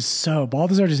think it's just so,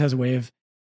 Balthazar just has a way of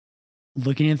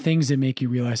looking at things that make you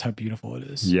realize how beautiful it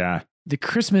is. Yeah. The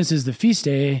Christmas is the feast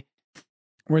day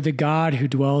where the God who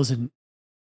dwells in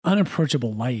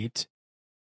unapproachable light,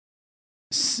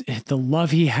 the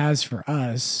love he has for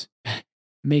us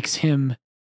makes him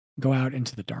go out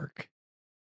into the dark.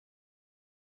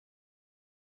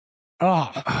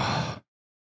 Oh,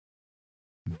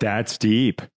 that's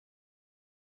deep.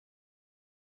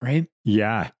 Right?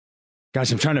 Yeah.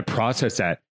 Gosh, I'm trying to process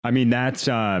that. I mean, that's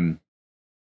to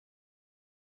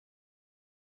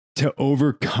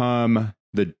overcome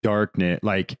the darkness.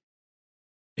 Like,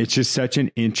 it's just such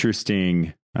an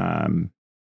interesting, I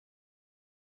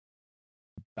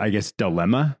guess,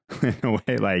 dilemma in a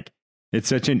way. Like, it's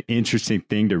such an interesting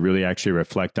thing to really actually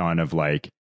reflect on of like,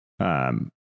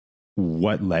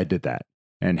 what led to that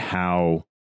and how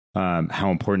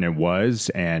important it was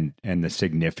and the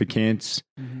significance.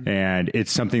 Mm-hmm. And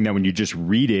it's something that when you just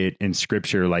read it in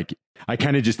scripture, like I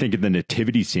kind of just think of the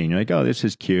nativity scene. You're like, oh, this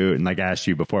is cute. And like I asked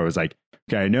you before, I was like,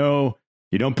 okay, I know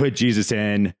you don't put Jesus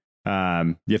in.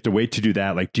 You have to wait to do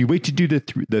that. Like, do you wait to do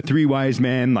the three wise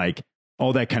men? Like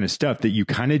all that kind of stuff that you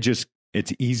kind of just,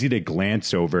 it's easy to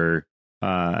glance over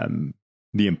the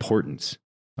importance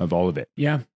of all of it.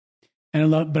 Yeah.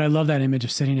 And I love that image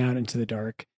of sitting out into the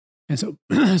dark. And so,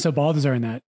 so Balthazar in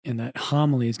that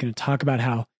homily is going to talk about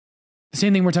how the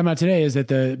same thing we're talking about today is that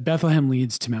the Bethlehem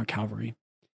leads to Mount Calvary,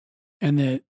 and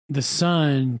that the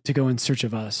Son to go in search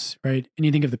of us, right? And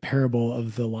you think of the parable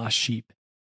of the lost sheep,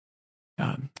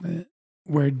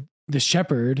 where the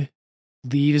shepherd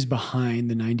leaves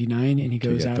behind the 99 and he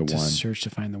goes out to search to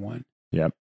find the one.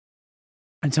 Yep.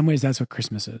 In some ways, that's what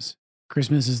Christmas is.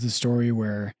 Christmas is the story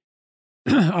where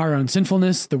our own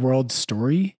sinfulness, the world's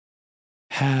story,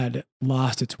 had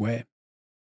lost its way.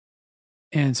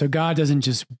 And so God doesn't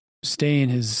just stay in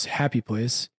his happy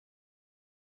place,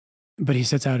 but he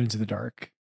sets out into the dark.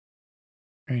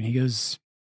 Right? He goes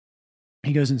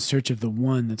in search of the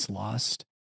one that's lost.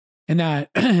 And that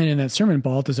in that sermon,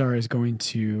 Balthazar is going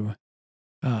to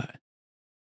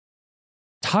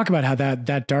talk about how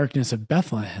that darkness of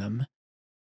Bethlehem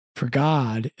for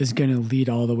God is going to lead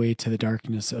all the way to the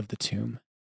darkness of the tomb.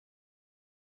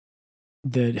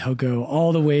 That he'll go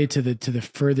all the way to the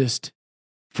furthest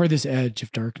edge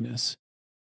of darkness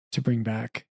to bring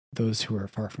back those who are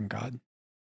far from God.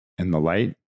 And the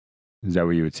light? Is that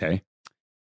what you would say?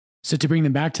 So to bring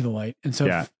them back to the light. And so,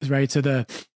 yeah. Right. So the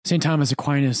St. Thomas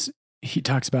Aquinas, he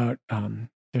talks about,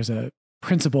 there's a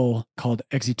principle called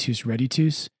exitus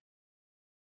reditus.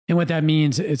 And what that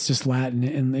means, it's just Latin,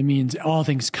 and it means all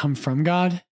things come from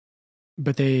God,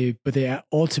 but they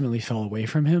ultimately fell away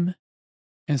from him.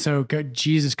 And so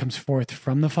Jesus comes forth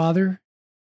from the Father.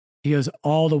 He goes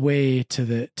all the way to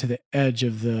the edge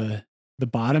of the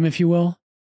bottom, if you will,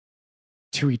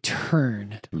 to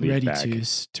return,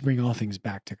 to bring all things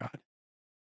back to God.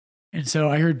 And so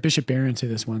I heard Bishop Barron say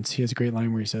this once. He has a great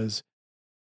line where he says,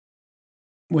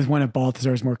 with one of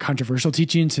Balthazar's more controversial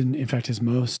teachings, and in fact his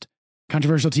most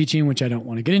controversial teaching, which I don't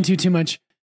want to get into too much,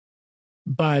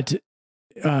 but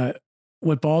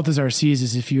what Balthazar sees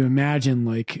is if you imagine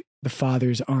like the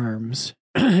Father's arms,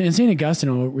 and St.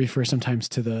 Augustine will refer sometimes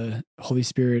to the Holy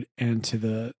Spirit and to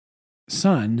the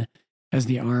Son as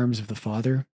the arms of the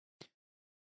Father.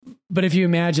 But if you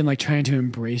imagine like trying to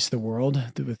embrace the world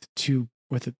with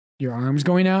your arms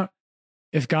going out,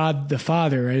 if God the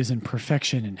Father, right, is in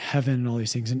perfection in heaven and all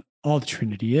these things, and all the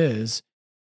Trinity is,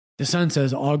 the Son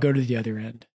says, I'll go to the other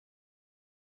end.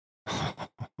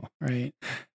 Right?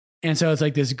 And so it's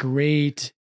like this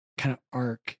great kind of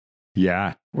arc.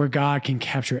 Yeah. Where God can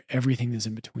capture everything that's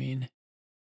in between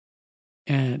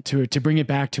and to bring it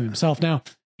back to himself. Now,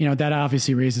 that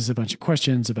obviously raises a bunch of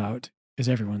questions about, is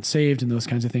everyone saved and those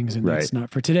kinds of things? And that's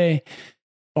not for today.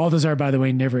 Balthazar, by the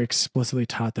way, never explicitly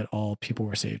taught that all people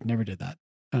were saved. Never did that.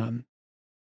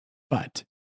 But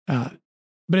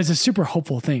it's a super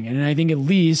hopeful thing. And I think at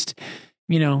least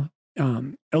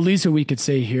what we could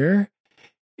say here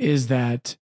is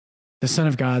that the Son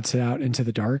of God set out into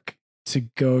the dark to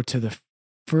go to the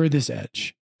furthest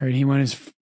edge, right? He went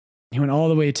all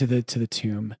the way to the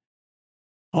tomb,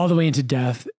 all the way into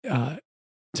death,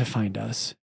 to find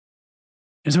us.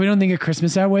 And so we don't think of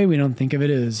Christmas that way. We don't think of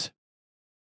it as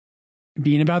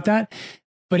being about that.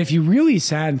 But if you really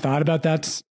sat and thought about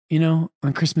that,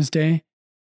 on Christmas Day,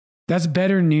 that's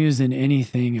better news than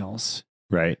anything else.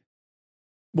 Right.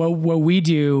 what we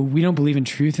do, we don't believe in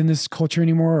truth in this culture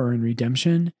anymore or in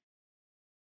redemption.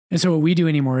 And so what we do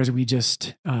anymore is we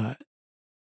just, what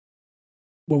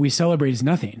we celebrate is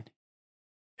nothing.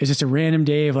 It's just a random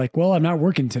day of like, well, I'm not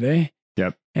working today.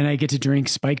 Yep. And I get to drink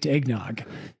spiked eggnog.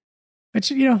 Which,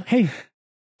 hey,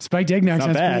 spiked eggnog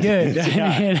sounds pretty good.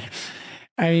 Yeah.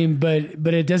 I mean,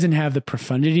 but it doesn't have the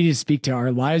profundity to speak to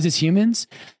our lives as humans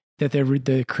that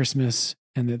the Christmas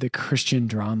and the Christian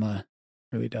drama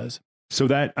really does. So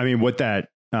what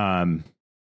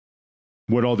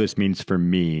all this means for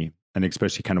me, and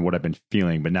especially kind of what I've been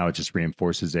feeling, but now it just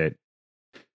reinforces it.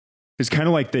 It's kind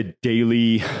of like the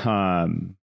daily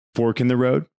fork in the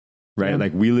road, right? Yeah.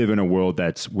 Like we live in a world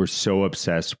we're so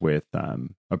obsessed with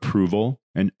approval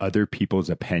and other people's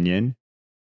opinion.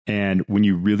 And when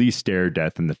you really stare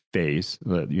death in the face,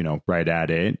 right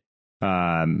at it,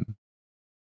 and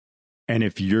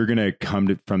if you're going to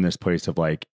come from this place of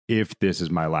like, if this is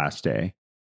my last day,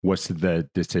 what's the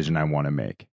decision I want to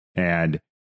make? And,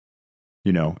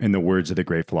 in the words of the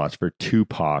great philosopher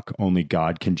Tupac, only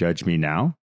God can judge me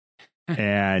now.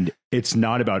 And it's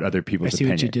not about other people's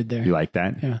opinion. I see what you did there. You like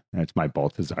that? Yeah. That's my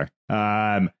Balthazar.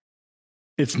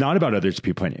 It's not about others'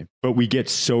 opinion, but we get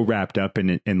so wrapped up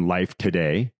in life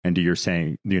today. And to your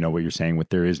saying, what you're saying with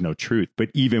there is no truth, but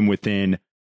even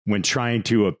when trying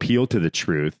to appeal to the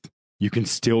truth, you can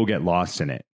still get lost in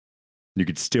it. You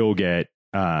could still get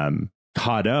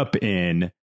caught up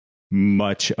in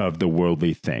much of the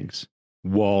worldly things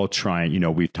while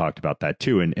trying, we've talked about that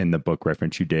too. In the book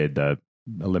reference you did, the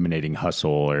Eliminating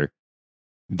Hustle, or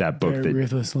that book, the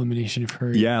Ruthless Elimination of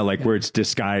Hurry. Yeah. Where it's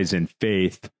disguised in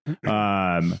faith.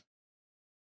 But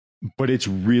it's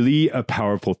really a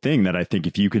powerful thing that I think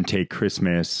if you can take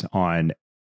Christmas on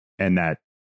and that,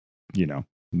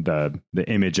 the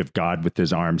image of God with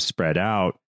his arms spread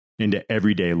out into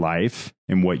everyday life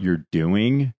and what you're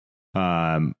doing,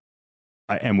 and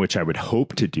which I would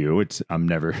hope to do. I'm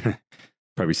never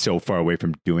probably so far away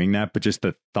from doing that, but just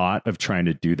the thought of trying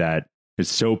to do that is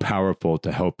so powerful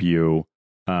to help you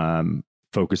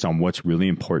focus on what's really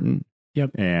important.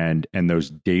 Yep. And those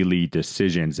daily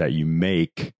decisions that you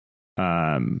make,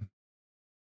 again,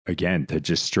 to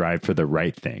just strive for the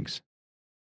right things.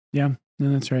 Yeah,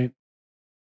 no, that's right.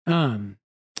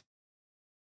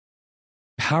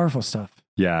 Powerful stuff.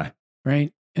 Yeah.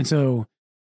 Right. And so,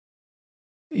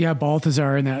 yeah,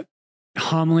 Balthazar in that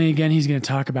homily, again, he's going to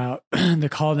talk about the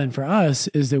call then for us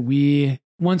is that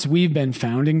once we've been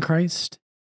found in Christ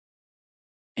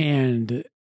and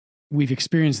we've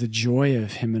experienced the joy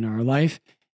of him in our life,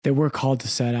 that we're called to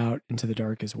set out into the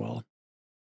dark as well.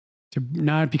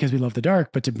 Not because we love the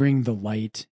dark, but to bring the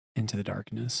light into the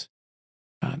darkness.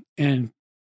 And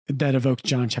that evokes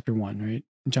John chapter 1, right?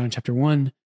 John chapter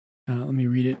 1, let me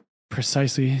read it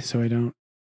precisely so I don't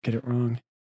get it wrong.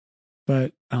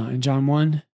 But in John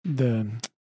 1, the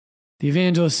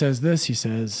evangelist says this. He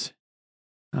says,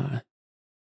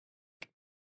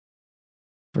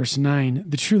 verse 9,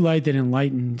 the true light that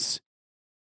enlightens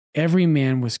every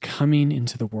man was coming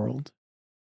into the world.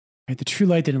 Right? The true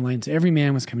light that enlightens every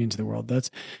man was coming into the world. I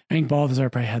think Balthazar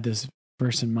probably had this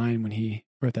verse in mind when he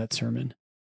wrote that sermon.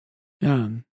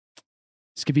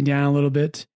 Skipping down a little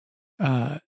bit,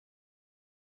 John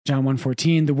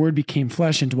 1:14, the word became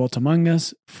flesh and dwelt among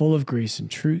us, full of grace and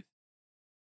truth.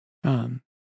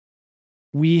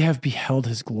 We have beheld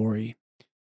his glory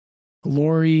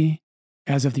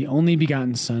as of the only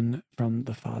begotten Son from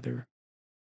the Father.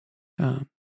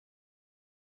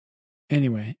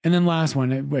 Anyway, and then last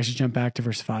one, I should jump back to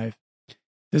verse 5.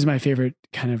 This is my favorite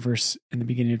kind of verse in the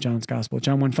beginning of John's gospel.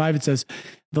 John 1:5, it says,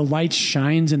 the light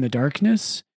shines in the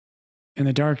darkness, and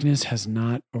the darkness has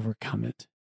not overcome it.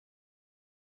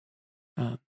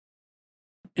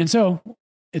 And so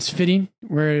it's fitting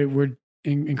we're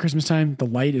in Christmas time, the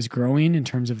light is growing in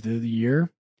terms of the year.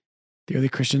 The early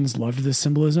Christians loved this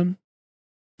symbolism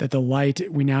that the light,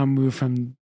 we now move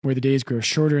from where the days grow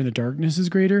shorter and the darkness is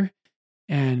greater.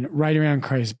 And right around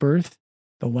Christ's birth,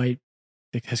 the light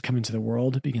that has come into the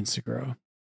world begins to grow.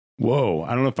 Whoa.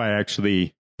 I don't know if I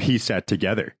actually piece that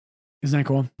together. Isn't that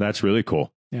cool? That's really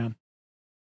cool. Yeah.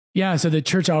 Yeah. So the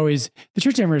church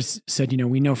never said,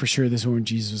 we know for sure this is when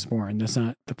Jesus was born. That's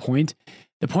not the point.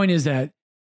 The point is that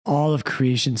all of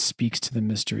creation speaks to the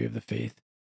mystery of the faith.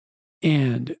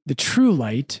 And the true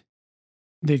light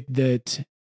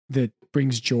that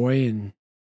brings joy and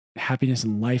happiness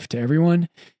and life to everyone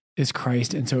is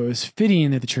Christ. And so it was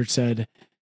fitting that the church said,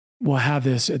 we'll have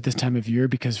this at this time of year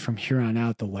because from here on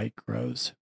out, the light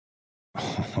grows.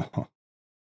 Wow,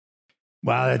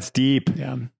 that's deep.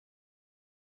 Yeah.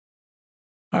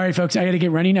 All right, folks, I got to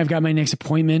get running. I've got my next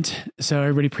appointment. So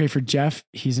everybody pray for Jeff.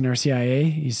 He's in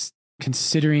RCIA. He's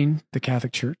considering the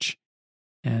Catholic Church.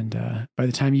 And by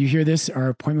the time you hear this, our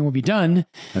appointment will be done.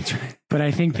 That's right. But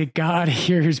I think that God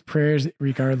hears prayers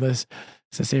regardless.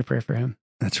 So say a prayer for him.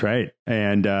 That's right.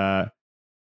 And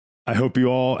I hope you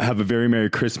all have a very Merry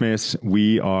Christmas.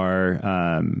 We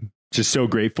are just so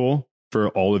grateful for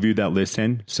all of you that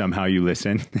listen. Somehow you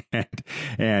listen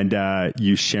and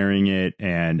you sharing it.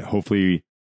 And hopefully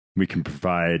we can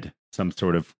provide some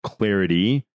sort of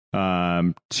clarity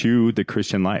to the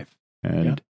Christian life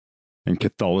and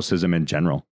Catholicism in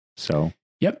general. So,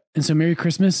 yep. And so Merry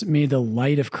Christmas. May the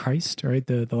light of Christ, right?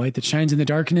 The light that shines in the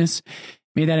darkness,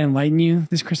 may that enlighten you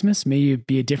this Christmas. May it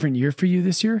be a different year for you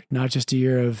this year, not just a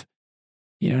year of,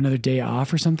 another day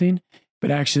off or something,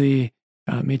 but actually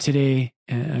may today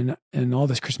and all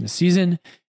this Christmas season,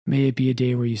 may it be a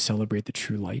day where you celebrate the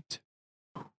true light.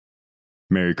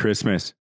 Merry Christmas.